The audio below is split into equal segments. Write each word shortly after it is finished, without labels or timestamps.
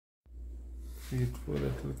Faithful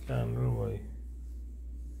little candle, boy.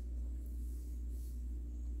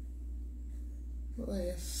 Oh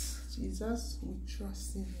yes, Jesus, we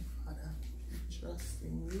trust in you, Father. We trust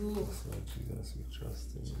in you. Yes, Lord Jesus, we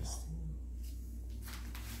trust in you. Trust in you.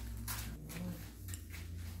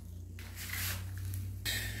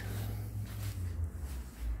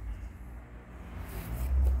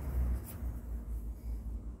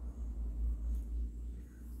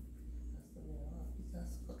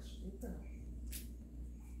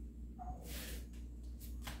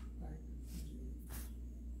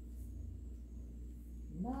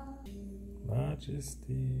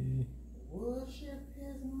 Majesty. Worship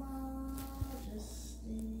His majesty.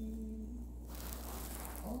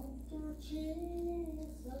 Unto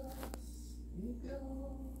Jesus be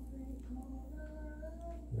glory, honor,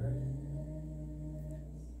 and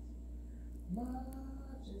praise.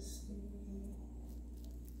 Majesty,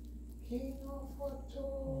 King of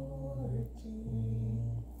authority,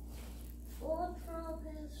 forth from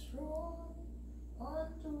His throne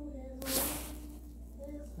unto His own.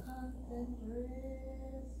 His hand and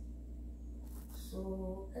grace, so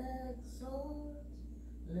exalt,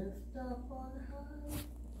 lift up on high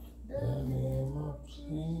the name of Jesus.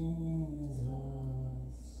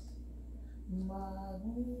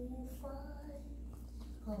 Magnify,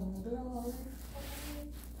 come glorify,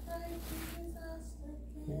 thy Jesus the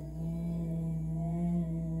King.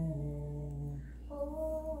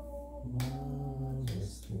 Oh,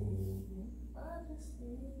 majesty,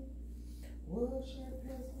 majesty. Worship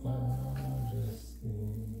His majesty.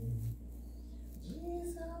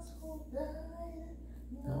 Jesus who died,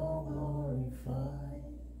 now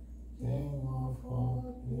glorified, King of all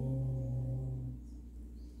kings.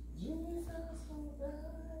 Jesus who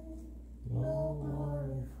died, now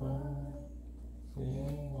glorified,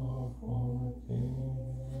 King of all kings.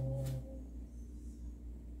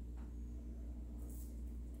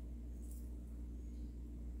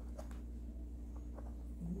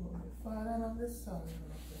 Father and of the Son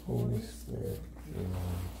and of the Holy Spirit.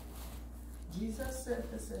 Amen. Jesus said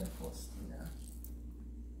to Saint Faustina,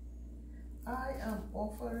 I am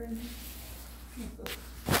offering people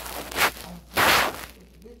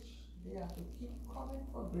with which they are to keep coming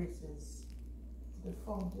for graces to the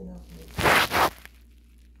fountain of mercy.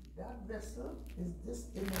 That vessel is this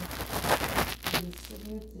image with the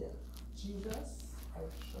signature, Jesus, I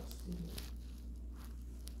trust in you.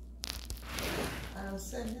 I am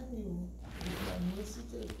sending you with my mercy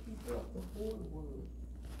to the people of the whole world.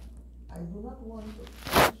 I do not want to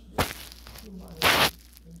punish this humanity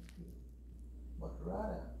in pain, but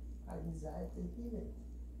rather I desire to heal it,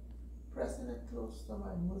 pressing it close to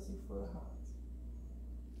my merciful heart.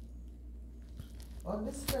 On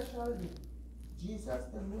this special day, Jesus,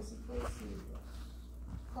 the merciful Savior,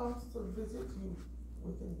 comes to visit you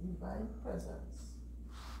with His divine presence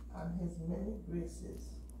and His many graces,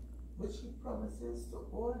 which He promises to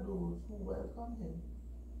all those who welcome Him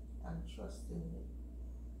and trust in Him.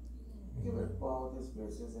 He will pour out His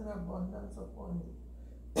graces in abundance upon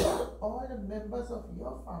you, all the members of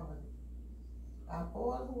your family, and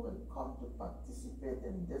all who will come to participate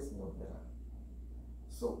in this novena.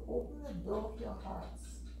 So open the door of your hearts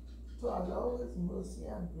to allow His mercy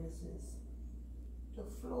and graces to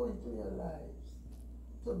flow into your lives,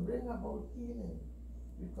 to bring about healing,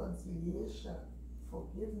 reconciliation,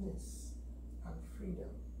 forgiveness, and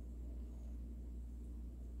freedom.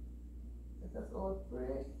 Let us all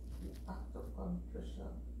pray the act of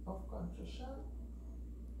contrition,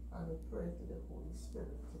 and we pray to the Holy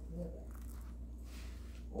Spirit together.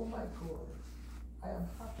 Oh my God, I am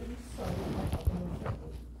happily sorry I have no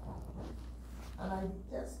trouble, and I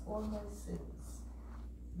detest all my sins,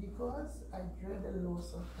 because I dread the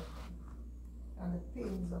loss of heaven and the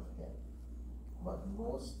pains of hell, but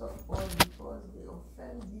most of all because they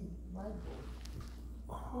offend Thee, my God,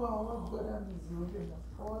 who are all good and deserving of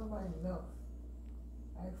all my love.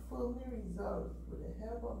 I firmly resolve, with the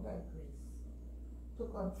help of Thy grace, to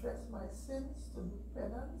confess my sins, to do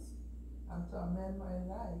penance, and to amend my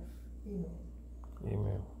life. Amen.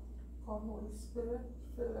 Amen. Come, Holy Spirit,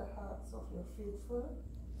 fill the hearts of your faithful,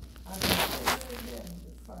 and enkindle in them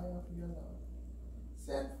the fire of your love.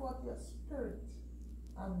 Send forth your Spirit,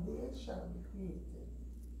 and they shall be created,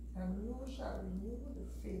 and you shall renew the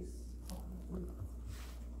face of the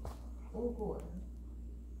earth. O God,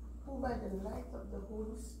 who by the light of the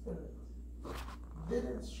Holy Spirit did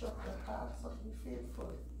instruct the hearts of the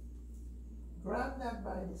faithful, grant that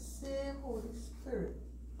by the same Holy Spirit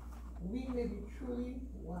we may be truly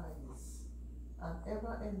wise and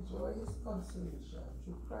ever enjoy His consolation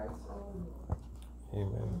through Christ our Lord.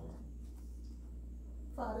 Amen.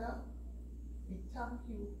 Father, we thank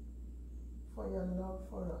you for your love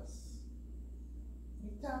for us. We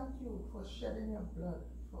thank you for shedding your blood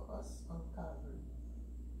for us on Calvary.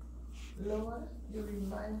 Lord, you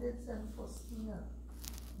reminded St. Faustina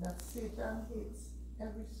that Satan hates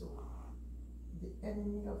every soul, the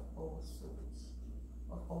enemy of our souls,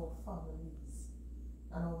 of our families,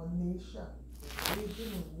 and our nation,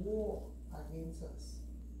 waging a war against us.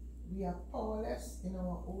 We are powerless in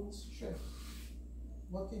our own strength,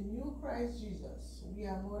 but in you, Christ Jesus, we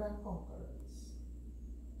are more than conquerors.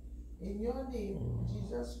 In your name,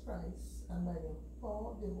 Jesus Christ, and by the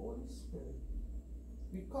power of the Holy Spirit,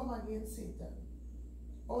 we come against Satan,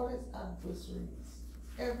 all his adversaries,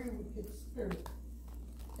 every wicked spirit,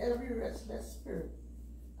 every restless spirit,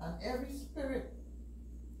 and every spirit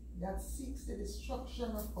that seeks the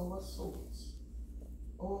destruction of our souls,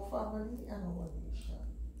 our family, and our nation.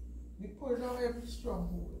 We pull down every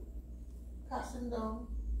stronghold, casting down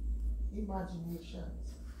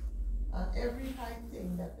imaginations, and every high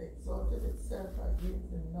thing that exalted itself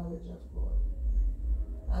against the knowledge of God,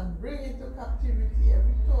 and bring into captivity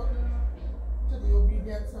every thought to the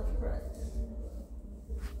obedience of Christ.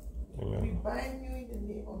 Amen. We bind you in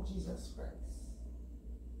the name of Jesus Christ,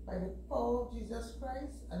 by the power of Jesus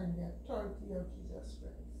Christ and in the authority of Jesus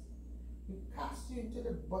Christ. We cast you into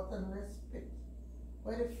the bottomless pit,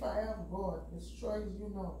 where the fire of God destroys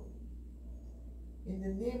you now. In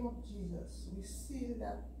the name of Jesus, we seal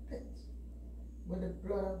that pit with the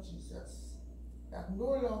blood of Jesus, that no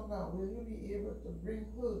longer will you be able to bring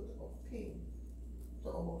hurt or pain to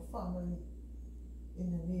our family,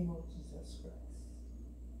 in the name of Jesus Christ.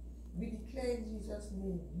 We declare in Jesus'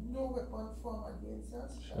 name, no weapon formed against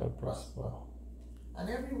us shall prosper, and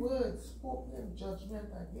every word spoken in judgment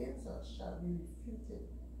against us shall be refuted.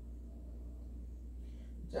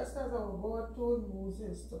 Just as our God told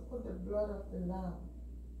Moses to put the blood of the lamb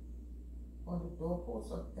on the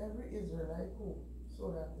doorposts of every Israelite home,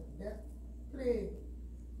 so that the death plague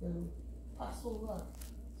will pass over,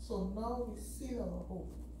 so now we seal our home.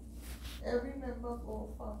 Every member of our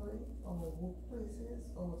family, our workplaces,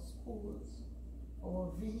 our schools,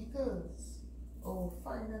 our vehicles, our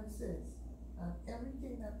finances, and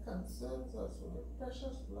everything that concerns us with the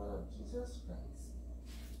precious blood of Jesus Christ.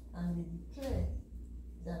 And we declare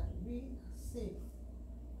that we are safe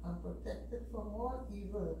and protected from all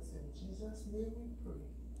evils. In Jesus' name we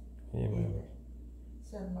pray. Amen.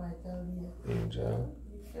 Saint Michael, the Angel,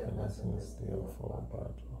 defend and us us in in this the day of our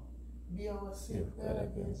battle. Be our Safeguard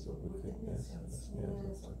safeguard against against the the wickedness and the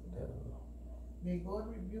snares of the devil. May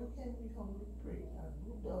God rebuke him, we humbly pray, and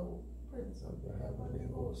who thou, Prince of the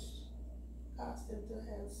heavenly host, cast into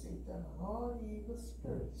hell Satan and all the evil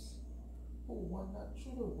spirits who wander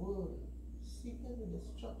through the world, seeking the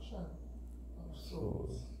destruction of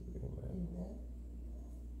souls. Amen. Amen.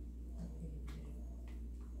 And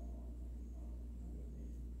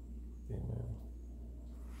amen. Amen.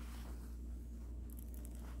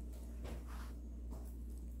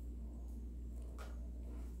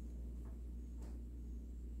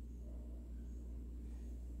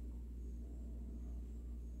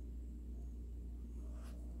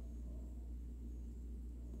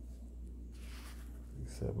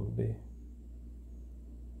 Seven B.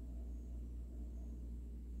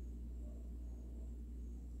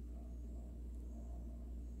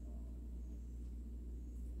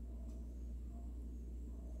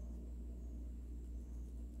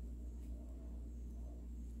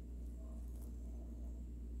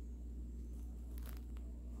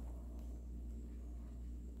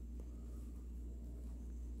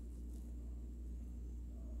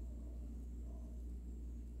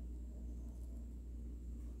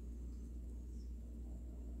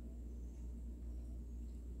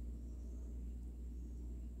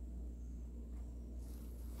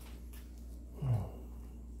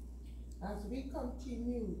 As we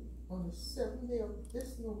continue on the 7th day of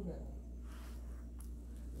this November,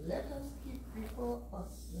 let us keep before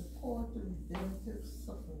us the call to redemptive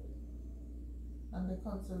suffering and the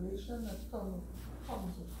consolation that comes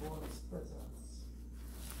with God's presence.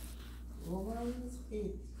 Romans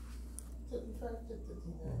 8, 35 to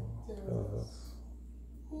 39 tells us,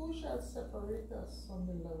 who shall separate us from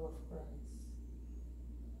the love of Christ?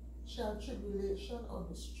 Shall tribulation or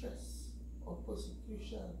distress or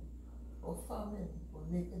persecution or famine, or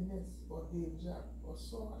nakedness, or danger, or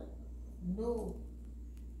sword? No,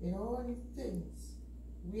 in all these things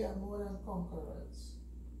we are more than conquerors,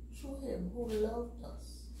 through him who loved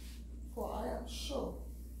us. For I am sure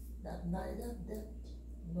that neither death,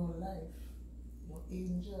 nor life, nor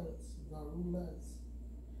angels, nor rulers,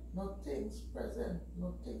 nor things present,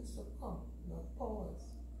 nor things to come, nor powers,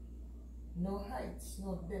 nor heights,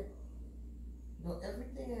 nor depth, nor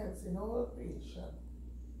everything else in all creation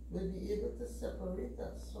will be able to separate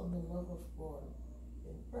us from the love of God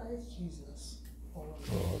in Christ Jesus, our Lord.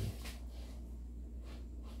 Lord.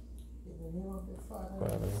 In the name of the Father,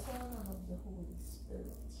 and of the Son, and of the Holy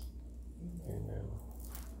Spirit. Amen. Amen.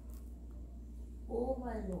 O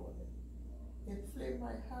my Lord, inflame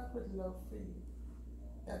my heart with love for you,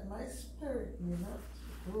 that my spirit may not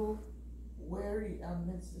grow weary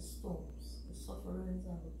amidst the storms, the sufferings,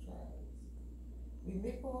 and the trials. We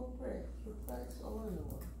make our prayer through Christ our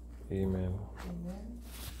Lord. Amen. Amen.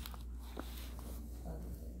 Amen.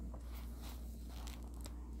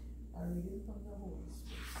 A reading from the Holy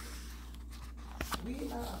Spirit. We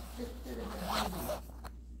are afflicted in every way,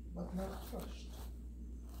 but not crushed,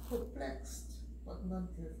 perplexed, but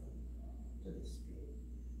not driven to despair,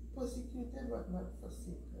 persecuted, but not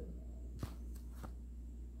forsaken,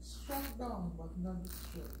 struck down, but not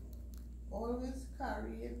destroyed, always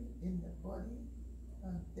carrying in the body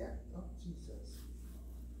and death of Jesus,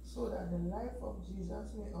 so that the life of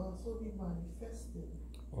Jesus may also be manifested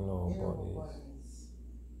In our in our bodies. bodies.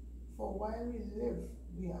 For while we live,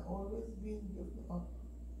 we are always being given up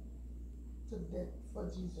to death for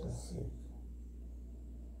Jesus' sake,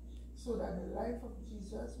 so that the life of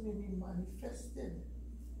Jesus may be manifested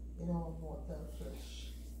in our mortal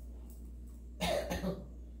flesh.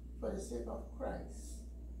 For the sake of Christ,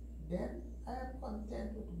 then I am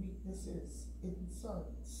content with weaknesses,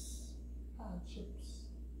 insults, hardships,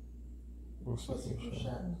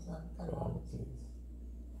 persecutions, and calamities.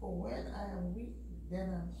 For when I am weak, then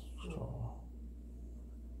I am strong.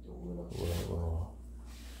 The word of God.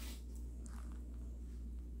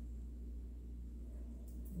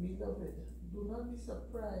 Beloved, do not be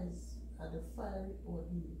surprised at the fiery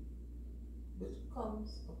ordeal which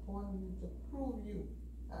comes upon you to prove you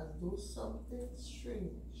as though something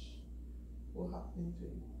strange were happening to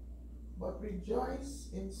you. But rejoice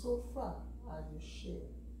in so far as you share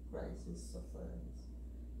Christ's sufferings,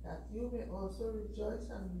 that you may also rejoice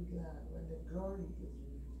and be glad when the glory is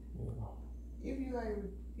revealed. If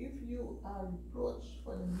you are reproached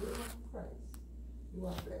for the name of Christ, you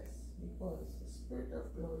are blessed, because the Spirit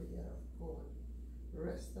of glory and of God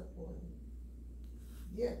rests upon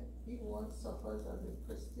you. Yet, he who once suffers as a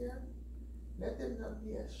Christian, let him not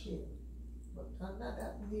be ashamed, but under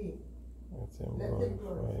that name, let him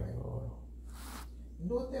glorify God.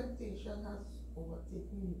 No temptation has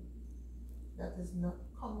overtaken you that is not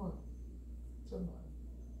common to man.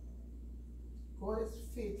 God is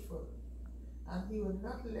faithful, and he will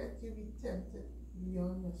not let you be tempted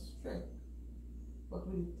beyond your strength, but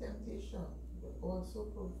with the temptation will also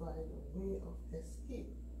provide a way of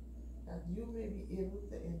escape, that you may be able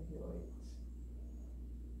to endure it.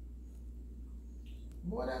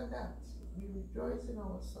 More than that, we rejoice in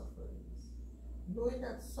our sufferings, knowing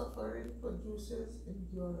that suffering produces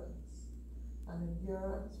endurance, and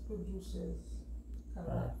endurance produces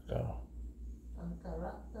character, and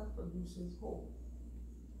character produces hope,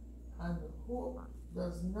 and hope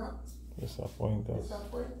does not disappoint us,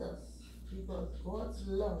 because God's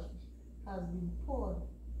love has been poured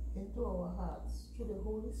into our hearts through the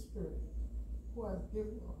Holy Spirit who has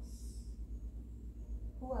been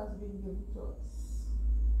given to us.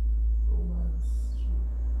 Romans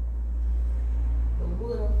 3. The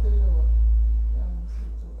word of the Lord.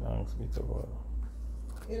 Thanks be to God.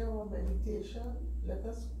 In our meditation, let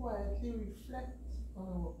us quietly reflect on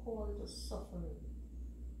our call to suffering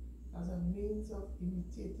as a means of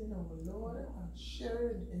imitating our Lord and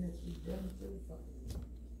sharing in his redemptive value.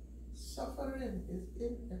 Suffering is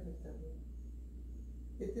inevitable.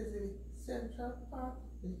 It is a central part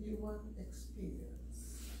of the human experience.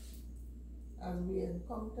 As we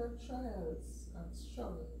encounter trials and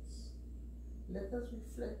struggles, let us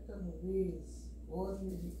reflect on the ways God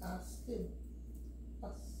may be asking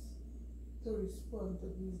us to respond to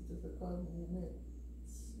these difficult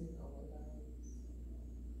moments in our lives.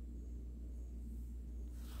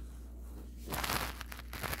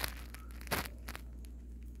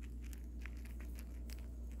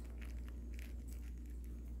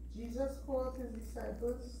 Jesus called his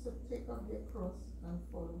disciples to take up their cross and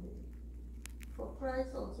follow him. For Christ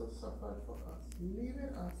also suffered for us,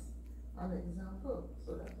 leaving us an example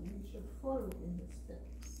so that we should follow in his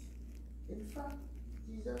steps. In fact,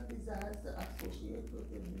 Jesus desires to associate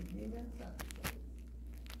with his redeeming sacrifice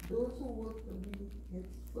those who would be his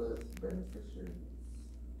first beneficiaries.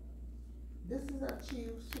 This is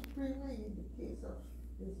achieved supremely in the case of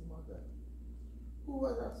his mother, who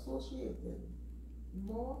was associated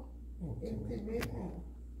more intimately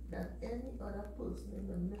than any other person in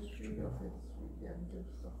the mystery of his redemptive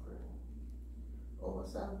suffering. Our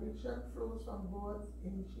salvation flows from God's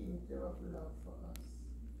initiative of love for us,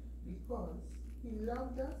 because He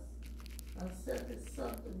loved us and sent His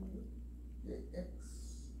Son to be the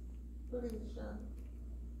expiation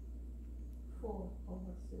for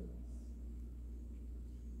our sins.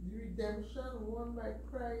 The redemption won by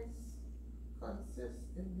Christ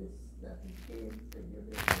consists in this, that He came to give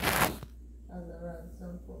His life as a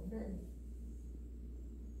ransom for many.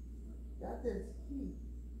 That is,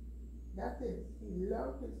 He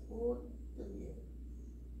loved His own to the end,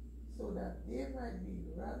 so that they might be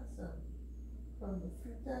ransomed from the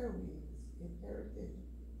futile ways inherited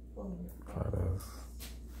from their fathers.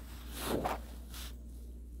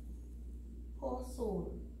 Poor soul,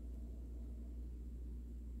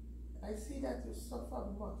 I see that you suffer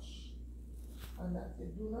much, and that you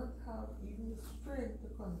do not have even the strength to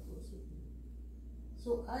converse with me.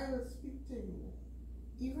 So I will speak to you,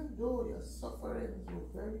 even though your sufferings were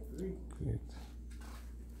very great.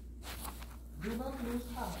 Do not lose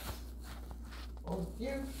heart or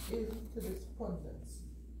give in to despondency.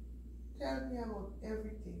 Tell me about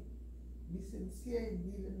everything. Be sincere in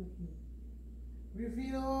dealing with me.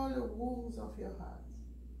 Reveal all the wounds of your heart.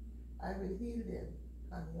 I will heal them,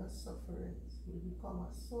 and your sufferings will become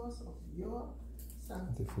a source of your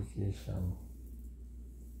sanctification.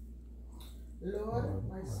 Lord,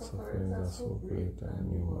 my sufferings are so great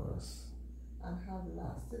and numerous, and have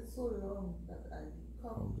lasted so long that I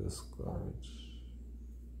become discouraged.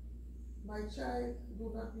 My child,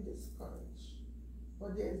 do not be discouraged, for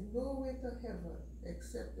there is no way to heaven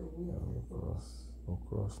except the way of the cross. No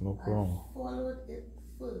cross, no I crown. followed it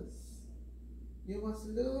first. You must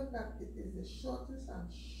learn that it is the shortest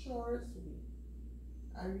and surest way.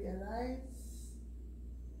 I realize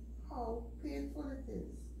how painful it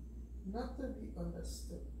is not to be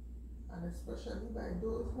understood, and especially by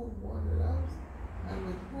those whom one loves and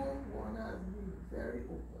with whom one has been very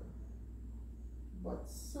open. But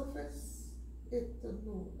suffice it to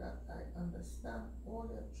know that I understand all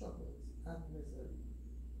your troubles and misery.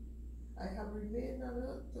 I have remained on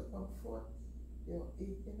earth to comfort your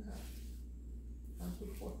aching heart and to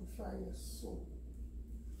fortify your soul,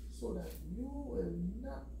 so that you will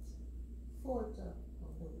not falter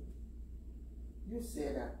on the way. You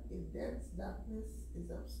say that a dense darkness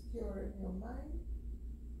is obscuring your mind,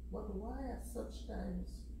 but why at such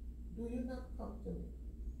times do you not come to me?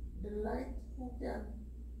 The light who can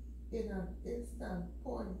in an instant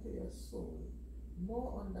point to your soul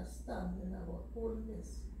more understanding about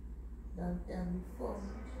holiness than can be found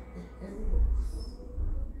in any books.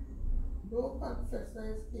 No confessor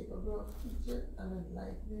is capable of teaching and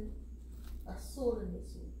enlightening a soul in the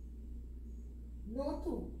soul. Know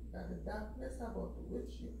too that the darkness about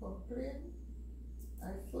which you complain,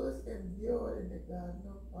 I first endured in the Garden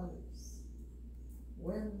of Olives,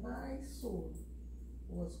 when my soul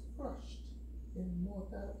was crushed in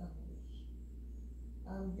mortal anguish.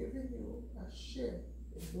 I am giving you a share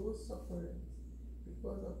in those sufferings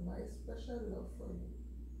because of my special love for you,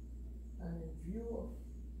 and in view of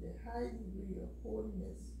the high degree of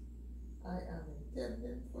holiness I am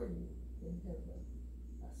intending for you in heaven.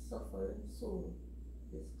 A suffering soul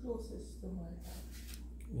is closest to my heart.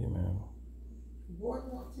 Amen. One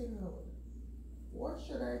more thing, Lord. What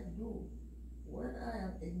should I do when I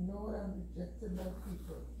am ignored and rejected by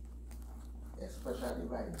people, especially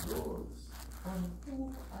by those on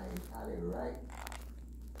whom I had a right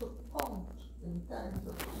to count in times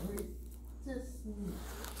of greatest need?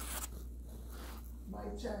 My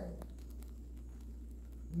child,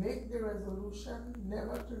 make the resolution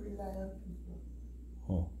never to rely on people.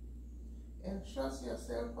 Entrust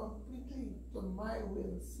yourself completely to my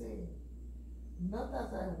will, saying, not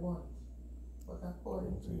as I want, but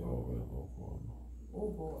according to your will. O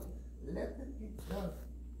God, let it be done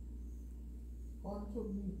unto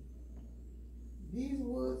me. These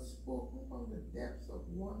words spoken from the depths of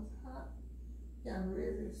one's heart can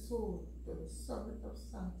raise a soul to the summit of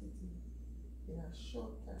sanctity in a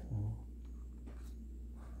short time.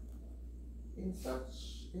 In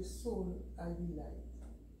such a soul I delight.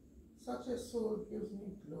 Such a soul gives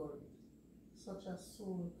me glory. Such a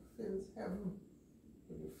soul fills heaven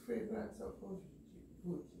with the fragrance of her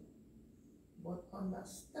virtue. But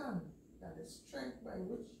understand that the strength by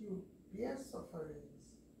which you bear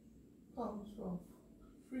sufferings comes from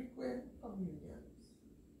frequent communions.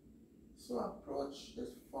 So approach this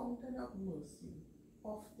fountain of mercy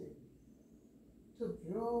often, to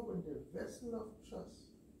draw with the vessel of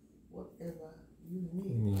trust whatever you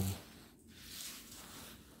need.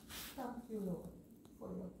 Thank you, Lord, for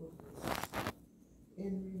your goodness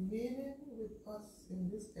in remaining with us in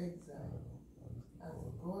this exile as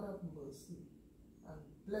God of mercy and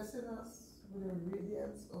blessing us with the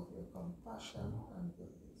radiance of your compassion and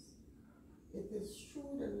goodness. It is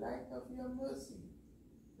through the light of your mercy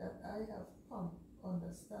that I have come to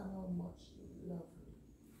understand how much you love me.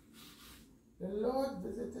 The Lord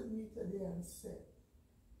visited me today and said,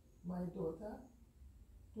 my daughter,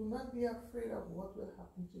 do not be afraid of what will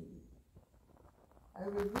happen to you. I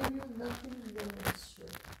will give you nothing beyond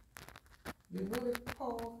strength. You know the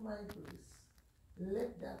power of my grace.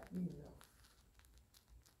 Let that be enough.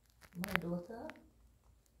 My daughter,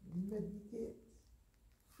 meditate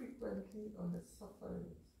frequently on the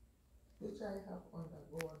sufferings which I have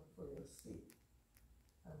undergone for your sake,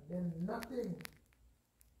 and then nothing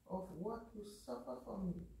of what you suffer for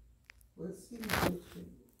me will seem great to you.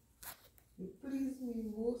 You please me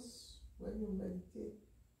most when you meditate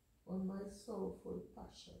on my sorrowful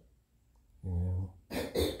passion.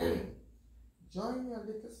 Join your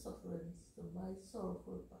little sufferings to my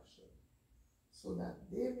sorrowful passion, so that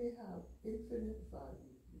they may have infinite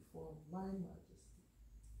value before my majesty.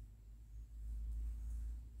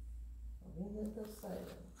 A moment of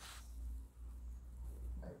silence.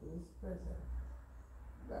 By those present,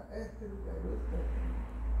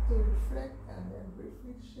 to reflect and then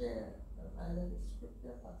briefly share either the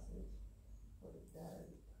scripture passage or the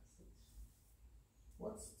diary passage.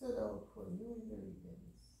 What stood out for you in the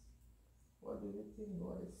readings? What do you think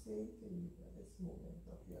God is saying to you at this moment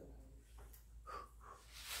of your life?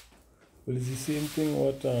 Well, it's the same thing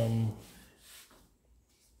what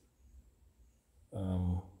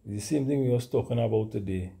it's the same thing we was talking about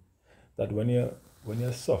today. That when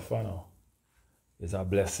you suffer now, it's a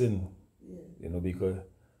blessing. Yeah. You know, because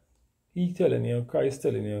He telling you, Christ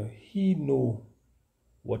telling you, He know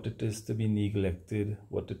what it is to be neglected,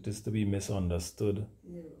 what it is to be misunderstood.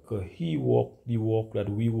 Yeah. Because He walked the walk that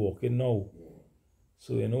we walk in now. Yeah.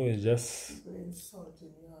 So, you know, it's just... People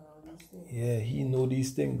insulting you and all these things. Yeah, He know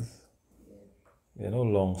these things. Yeah. You know,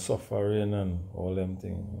 long suffering and all them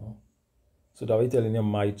things. You know? So that way telling you,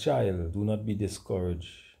 my child, do not be discouraged.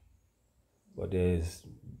 But there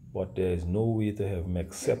is no way to have him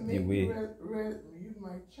except the way. You,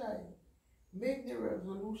 my child, make the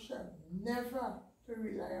resolution never to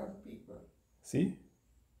rely on people. See?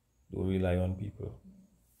 Don't rely on people.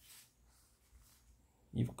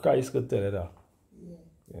 If Christ could tell you that, Yeah.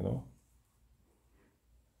 you know,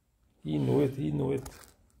 He know it, He know it.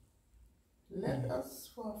 Let us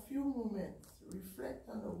for a few moments reflect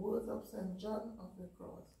on the words of St. John of the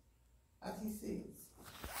Cross, as he says,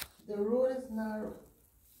 the road is narrow.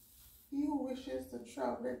 He who wishes to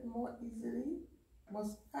travel it more easily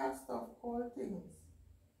must cast off all things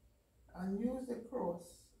and use the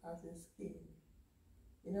cross as his cane.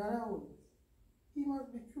 In other words, he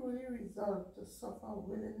must be truly resolved to suffer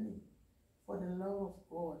willingly for the love of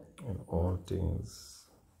God In all things.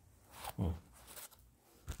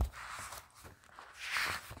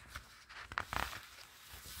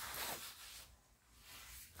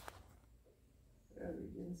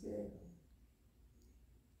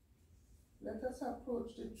 Let us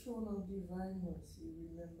approach the throne of divine mercy,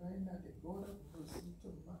 remembering that the God of mercy to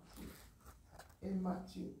Matthew, in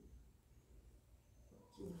Matthew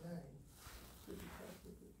 9,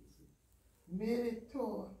 made a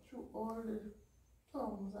tour through all the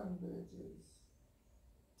towns and villages,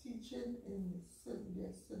 teaching in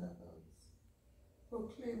their synagogues,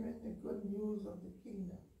 proclaiming the good news of the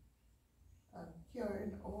kingdom, and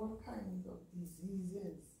curing all kinds of disease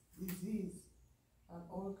and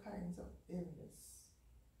all kinds of illness.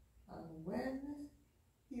 And when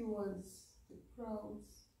he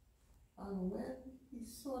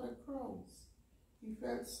saw the crowds, he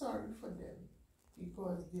felt sorry for them,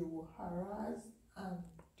 because they were harassed and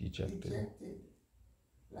dejected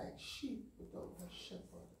like sheep without a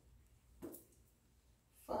shepherd.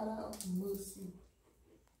 Father of mercy,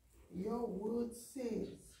 your word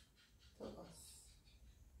says to us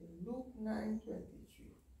in Luke 9:23,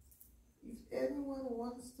 if anyone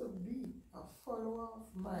wants to be a follower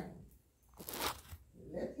of mine,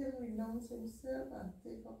 let him renounce himself and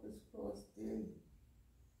take up his cross daily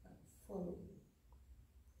and follow me.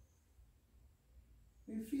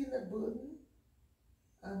 We feel the burden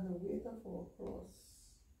and the weight of our cross,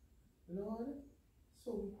 Lord,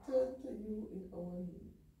 so we turn to you in our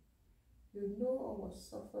need. You know our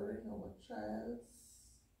suffering, our trials,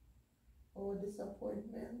 our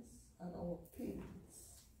disappointments, and our pains.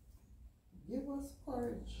 Give us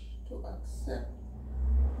courage to accept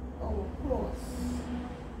our cross,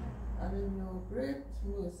 and in your great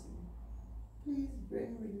mercy, please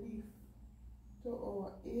bring relief to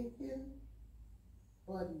our aching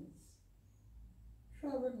bodies,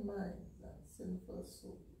 troubled minds, and sinful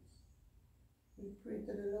souls. We pray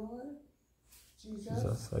to the Lord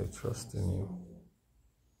Jesus, I trust in you.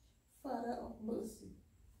 Father of mercy,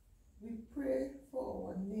 we pray for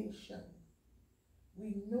our nation.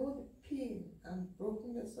 We know the pain and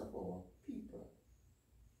brokenness of our people.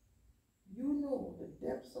 You know the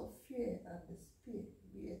depths of fear and despair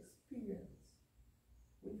we experience,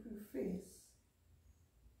 which we face,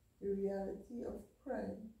 the reality of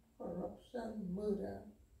crime, corruption, murder,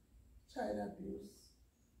 child abuse,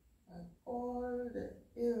 and all the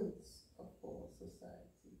ills of our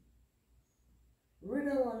society. Rid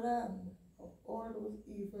our land of all those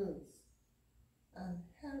evils and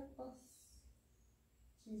help us,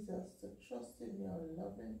 Jesus, to trust in your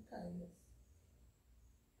loving kindness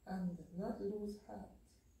and not lose heart.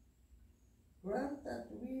 Grant that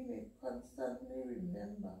we may constantly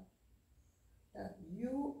remember that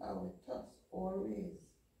you are with us always,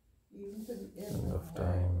 even to the end of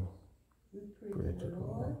time. We pray to the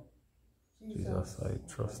Lord. Jesus, I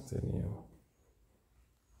trust in you.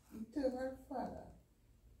 Eternal Father,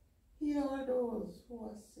 heal all those who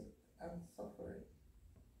are sick and suffering.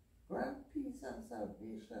 Grant peace and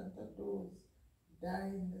salvation to those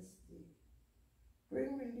dying this day.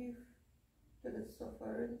 Bring relief to the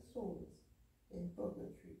suffering souls in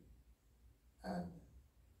purgatory and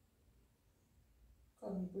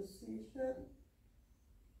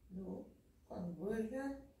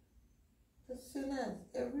conversion to sinners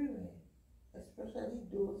everywhere, especially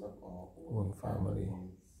those of our own family.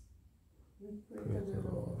 We pray to the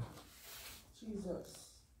Lord.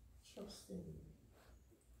 Jesus, trust in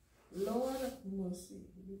you. Lord of mercy,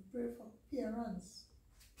 we pray for parents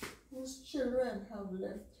whose children have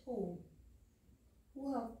left home,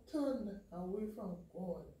 who have turned away from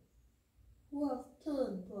God, who have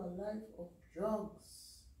turned to a life of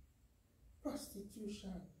drugs,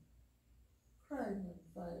 prostitution, crime and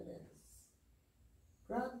violence.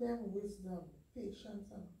 Grant them wisdom,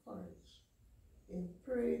 patience and courage in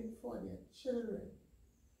praying for their children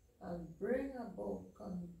and bring about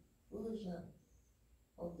conversion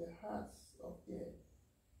of the hearts of their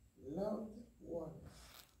loved ones.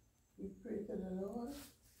 We pray to the Lord.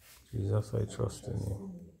 Jesus, I trust in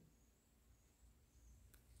you.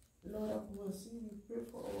 Lord of mercy, we pray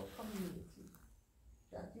for our community,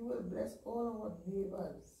 that you will bless all our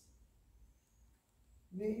neighbors.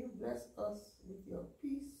 May you bless us with your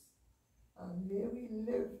peace, and may we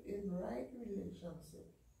live in right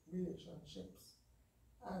relationships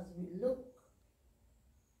as we look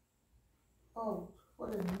out for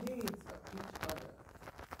the needs of each other.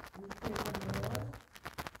 We pray to the Lord.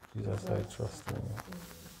 Jesus, I trust in you.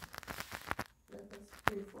 Let us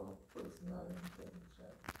pray for our personal intention.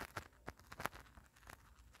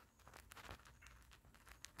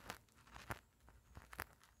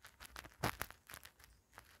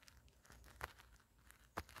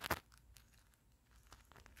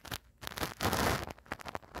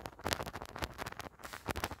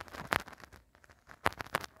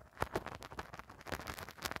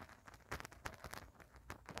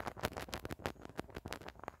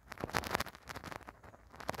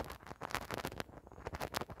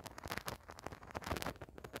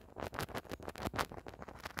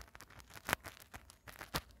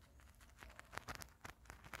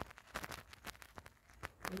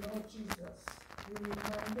 Lord Jesus, you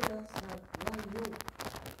reminded us that your yoke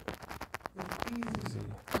is easy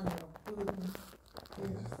and your burden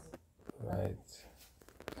is Right.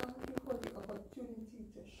 Thank you for the opportunity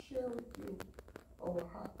to share with you our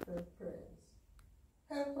heartfelt prayers.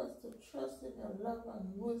 Help us to trust in your love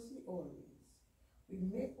and mercy always. We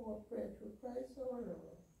make our prayer through Christ our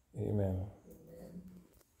Lord. Amen. Amen.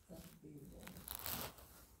 And amen.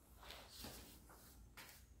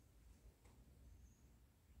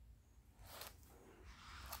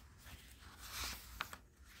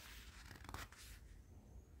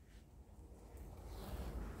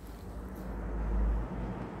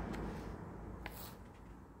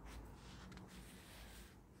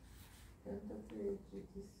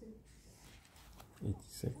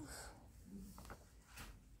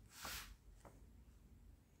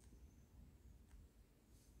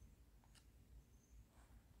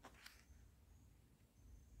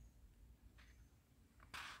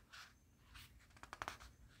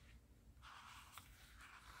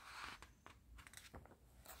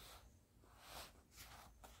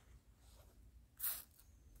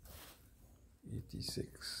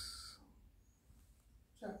 86.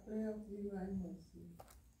 Chaplain of Divine Mercy.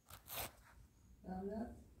 Now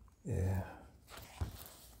that? Yeah.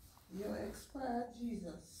 Your expired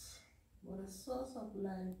Jesus, but the source of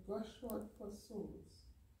life gushed forth for souls,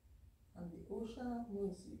 and the ocean of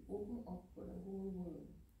mercy opened up for the whole world.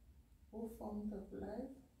 O fount of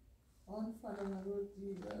life, unfathomable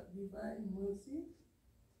divine mercy,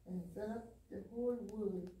 envelop the whole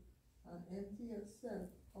world and empty yourself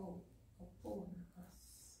out upon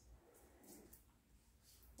us.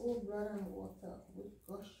 O blood and water which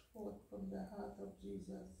gush forth from the heart of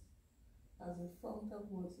Jesus as a fount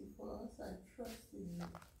of mercy for us, I trust in you.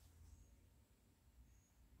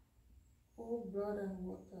 O blood and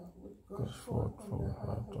water which gush forth from the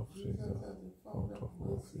heart of Jesus as a fount of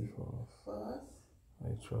mercy for us, I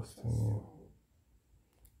trust in you.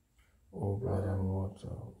 O blood and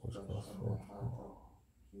water which gush forth from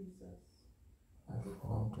Jesus as a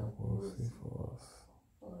fount of mercy for us,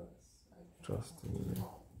 I trust in you.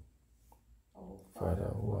 Our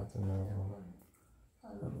Father who art in heaven,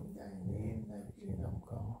 hallowed be thy name, thy kingdom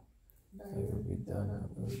come. thy Thy will be done on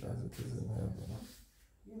earth as it is in heaven.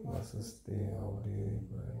 Give Give us this day our daily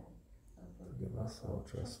bread. and Forgive us our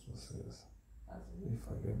trespasses. as We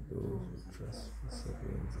forgive those who trespass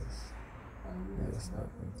against us. Lead us not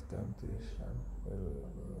into temptation, but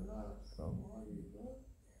deliver us from evil.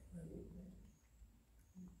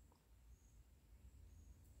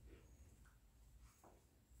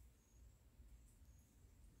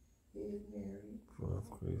 Hail Mary, Full of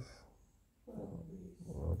grace, full of grace,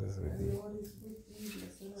 the Lord is with the thee. Lord is with thee,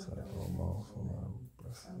 blessed Blessed art art thou thou amongst women, and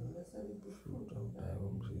blessed and is blessed is the the fruit of thy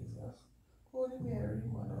womb, Jesus. Holy Mary,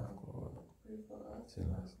 Mother of God, pray for us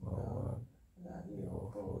sinners now and at the the hour hour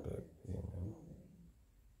of of our our death. death. Amen.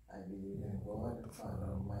 I believe In in God, God the Father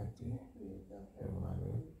Almighty, creator of heaven heaven and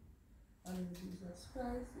and earth. earth, and in Jesus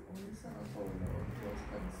Christ, the only Son of our Lord, who was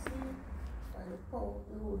conceived by the power of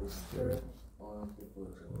the Holy Spirit, born of the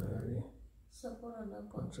Virgin Mary, Mary, suffered under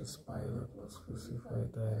Pontius Pontius Pilate, was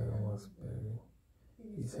crucified, died, and was buried.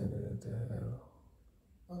 He descended into hell.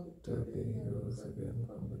 On the Third third day day he rose again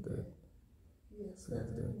from the dead, he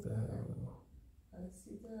ascended ascended into into heaven, heaven, and is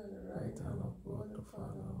seated at the right right hand hand of of God God the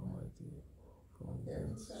Father Almighty. From Then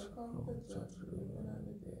he thence shall shall come come to the judge judge the of the living living and and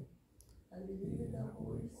the the dead. dead. I believe in the Yeah,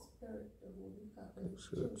 Holy we- Spirit, the Holy The Catholic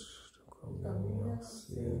church, Church, the the communion communion of of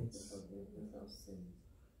saints, the saints, forgiveness of sins,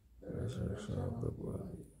 the resurrection of the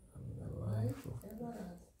body, and the life of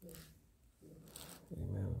everlasting.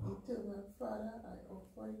 Amen. Eternal Father, I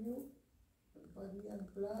offer you the body and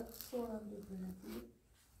blood, soul and divinity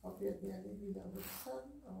of your dearly beloved Son,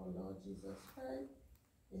 our Lord Jesus Christ,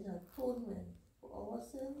 in atonement for our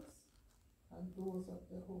sins and those of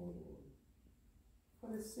the whole world.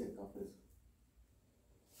 For the sake of his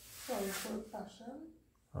sorrowful passion,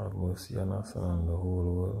 Have mercy on us and on the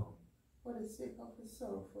whole world. for the sake of his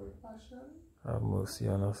sorrowful passion, Have mercy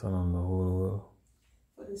on us and on the whole world.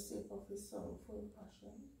 for the sake of his sorrowful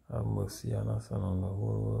passion, Have mercy on us and on the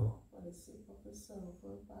whole world. for the sake of his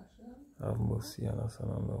sorrowful passion, Have mercy on us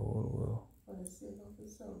and on the whole world. for the sake of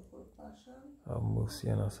his sorrowful passion, Have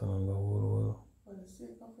mercy on us and on the whole world. for the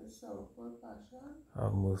sake of his sorrowful passion,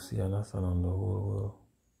 Have mercy on us and on the whole world.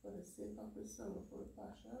 for the sake of his sorrowful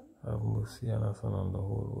passion, Have mercy on us and on the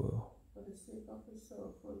whole world. for the sake of his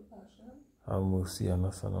sorrowful passion, Have mercy on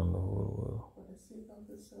us and on the whole world. for the sake of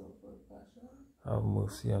his sorrowful passion, Have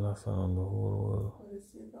mercy on us and on the whole world. for the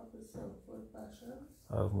sake of his sorrowful passion.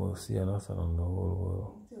 Have mercy on us and on the whole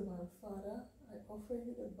world. Eternal Father, I offer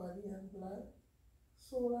you the body and blood,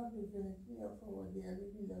 soul and divinity of our dearly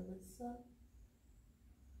beloved Son,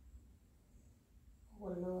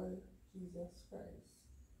 our Lord Jesus Christ,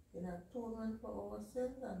 in atonement for our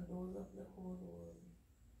sins and those of the whole world.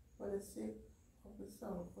 For the sake of his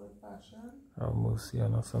sorrowful passion, Have mercy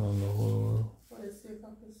on us and on the whole world. for the sake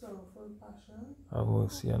of his sorrowful passion, Have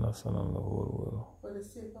mercy on us and on the whole world. for the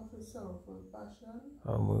sake of his sorrowful passion,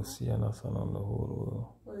 Have mercy on us and on the whole world.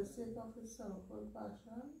 for the sake of his sorrowful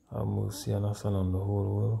passion, Have mercy on us and on the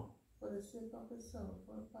whole world. for the sake of his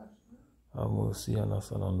sorrowful passion, Have mercy on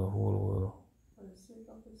us and on the whole world. for the sake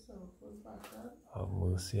of his sorrowful passion, Have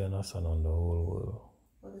mercy on us and on the whole world.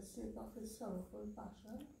 for the sake of his sorrowful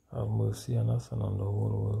passion, Have mercy on us and on the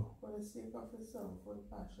whole world. for the sake of his sorrowful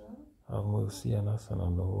passion, Have mercy on us and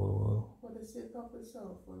on the whole world. for the sake of his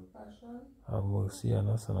sorrowful passion. Have mercy on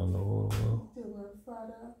us and on the whole world. Eternal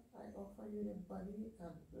Father, I offer you the body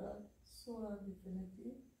and blood, soul and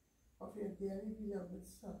divinity of your dearly beloved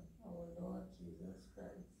Son, our Lord Jesus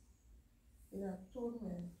Christ, in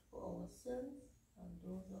atonement for our sins and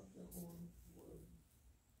those of the whole world.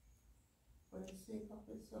 For the sake of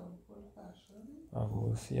his sorrowful passion, Have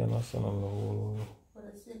mercy on us and on the whole world. for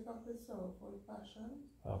the sake of his sorrowful passion,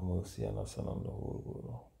 Have mercy on us and on the whole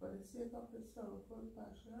world. for the sake of his sorrowful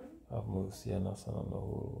passion, Have mercy on us and on the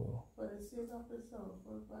whole world. for the sake of his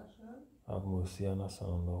sorrowful passion, Have mercy on us and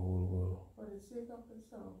on the whole world. for the sake of his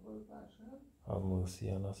sorrowful passion, Have mercy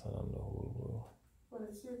on us and on the whole world. for For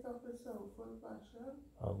the sake of his sorrowful passion,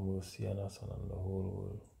 have mercy on us and on the whole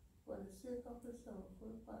world. for the sake of his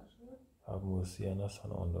sorrowful passion, Have mercy on us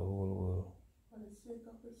and on the whole world. for the sake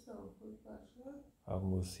of his sorrowful passion, Have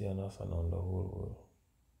mercy on us and on the whole world.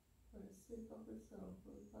 for the sake of his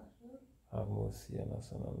sorrowful passion, Have mercy on us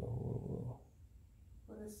and on the whole world.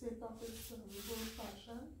 for the sake of his sorrowful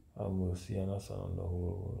passion. Have mercy on us and on the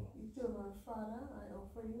whole world. Eternal Father, I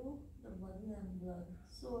offer you the body and blood,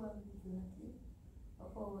 soul and divinity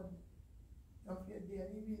of your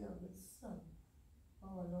dearly beloved Son,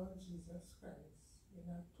 our Lord Jesus Christ, in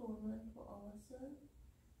atonement for our sin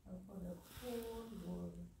and for the whole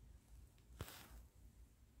world.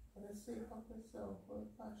 For the sake of his sorrowful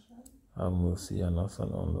passion, Have mercy on us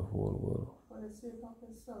and on the whole world. for the sake of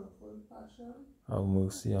his sorrowful passion, Have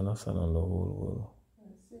mercy on us and on the whole world. for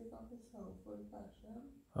the sake of his sorrowful passion,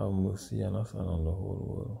 Have mercy on us and on the whole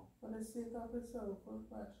world. for the sake of his sorrowful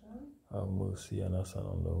passion, Have mercy on us and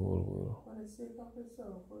on the whole world. for the sake of his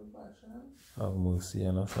sorrowful passion, Have mercy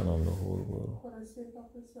on us and on the whole world. for the sake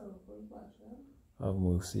of his sorrowful passion, Have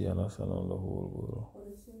mercy on us and on the whole world. for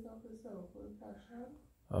the sake of his sorrowful passion,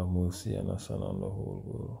 Have mercy on us and on the whole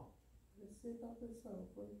world. for the sake of his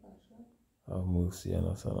sorrowful passion, Have mercy on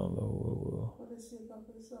us and on the whole world. for the sake of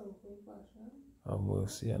his sorrowful passion, Have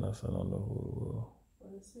mercy on us and on the whole world. for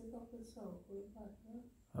the sake of his sorrowful passion,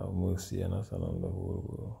 Have mercy on us and on the whole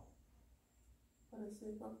world. for the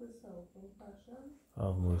sake of his sorrowful passion.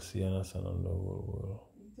 Have mercy on us and on the whole world.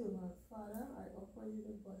 Eternal Father, I offer you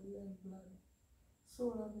the body and blood,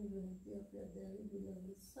 soul and divinity of your dearly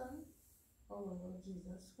beloved Son, our Lord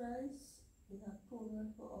Jesus Christ, in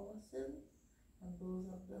atonement for our sin and those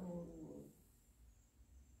of the whole world.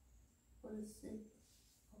 For the sake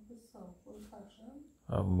of his sorrowful passion,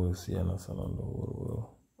 Have mercy on us and on the whole world.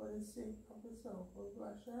 for the sake of his sorrowful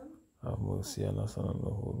passion, Have mercy on us and on the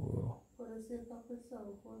whole world. for the sake of his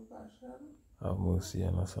sorrowful passion, Have mercy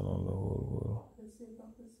on us and on the whole world. for the sake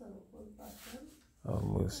of his sorrowful passion, Have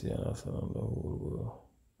mercy on us and on the whole world.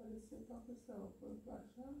 for the sake of his sorrowful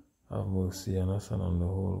passion, Have mercy on us and on the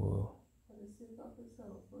whole world. for the sake of his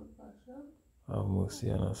sorrowful passion, Have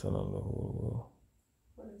mercy on us and on the whole world.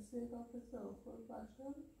 for the sake of his sorrowful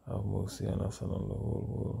passion, Have mercy on us and on the whole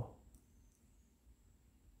world.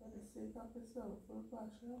 for the sake of his sorrowful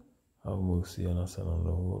passion, Have mercy on us and on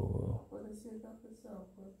the whole world. for the sake of his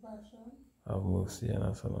sorrowful passion, Have mercy on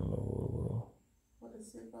us and on the whole world. for the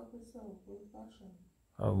sake of his sorrowful passion.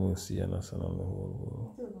 Have mercy on us and on the whole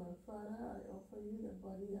world. Eternal Father, I offer you the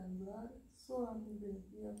body and blood, soul and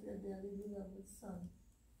divinity of your dearly beloved Son,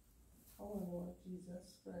 our Lord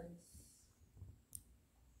Jesus Christ.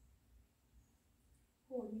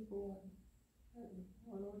 Holy God,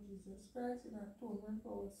 our Lord Jesus Christ, in atonement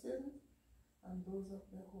for our sins and those of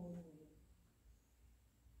the whole world.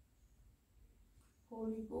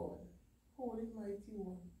 Holy God, Holy Mighty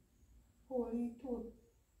One, Holy Toad,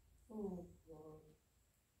 oh God,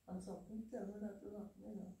 and something tell me that will happen,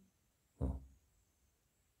 you know.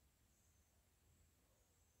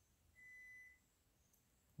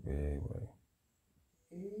 Yeah, boy.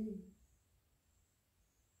 Hey.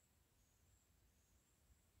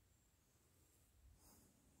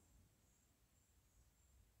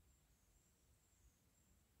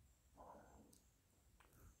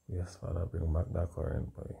 Yes, Father, bring back that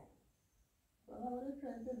current, boy. Well, how are they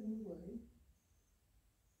trying to do, boy?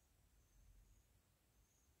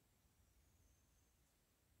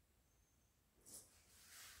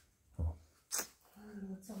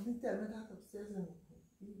 Something tell me that upstairs and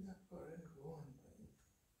leave that current go on,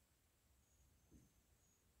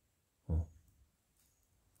 boy.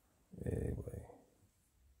 Yeah, boy.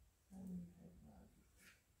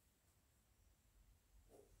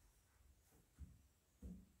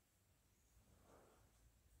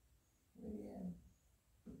 William,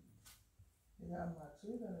 you got my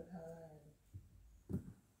children at home.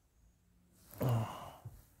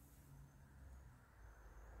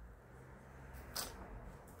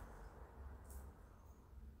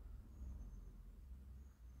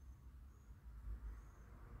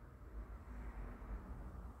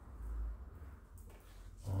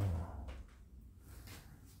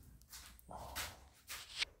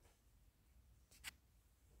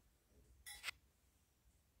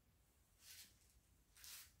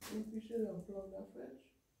 Think we should unplug the fridge?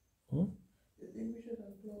 Hmm? You think we should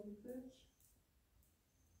unplug the fridge?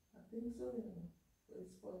 I think so, you know. But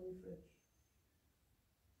it's for the fridge.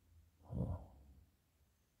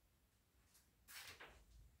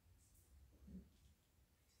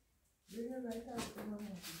 Bring your right hand to my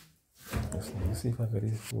mouth. Let me see if I get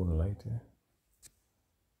his phone light here.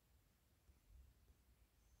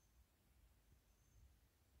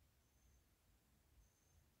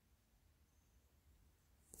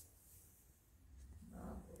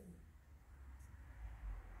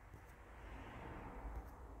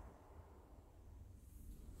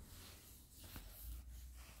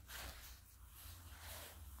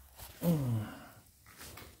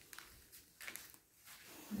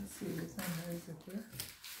 it,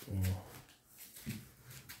 yeah?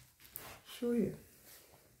 Show you.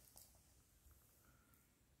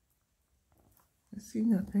 I see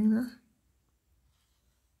nothing now.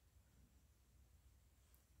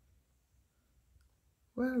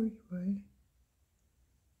 Where are we going?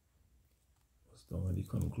 What's down at the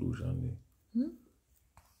conclusion there?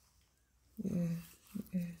 Yeah.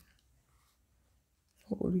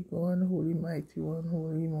 Holy God, Holy Mighty One,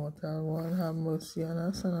 Holy Immortal One, have mercy on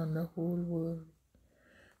us and on the whole world.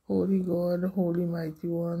 Holy God, Holy Mighty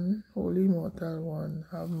One, Holy Immortal One,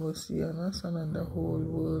 have mercy on us and on the whole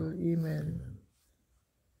world. Amen.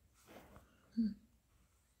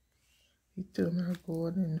 Eternal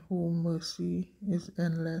God, in whom mercy is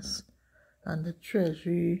endless, and the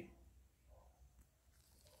treasury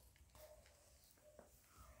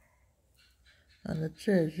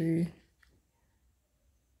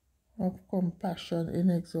of compassion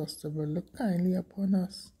inexhaustible, look kindly upon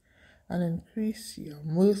us and increase your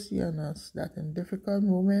mercy on us, that in difficult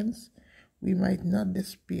moments we might not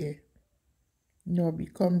despair nor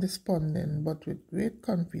become despondent, but with great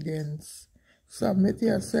confidence submit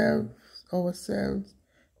ourselves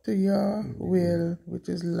to your will, which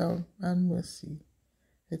is love and mercy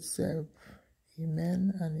itself.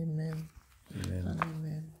 Amen and amen. Amen. And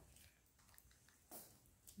amen.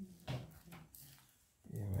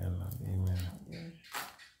 Amen and amen. Yeah.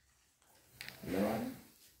 Lord,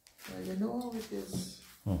 well, you know how it is.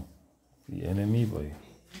 The enemy, boy.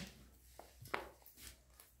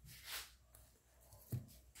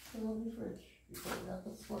 Put on the fridge, because that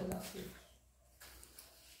could spoil our fridge.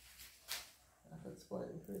 That could spoil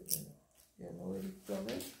the fridge, you know. You know where it's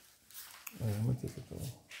going? I'm going to take it away.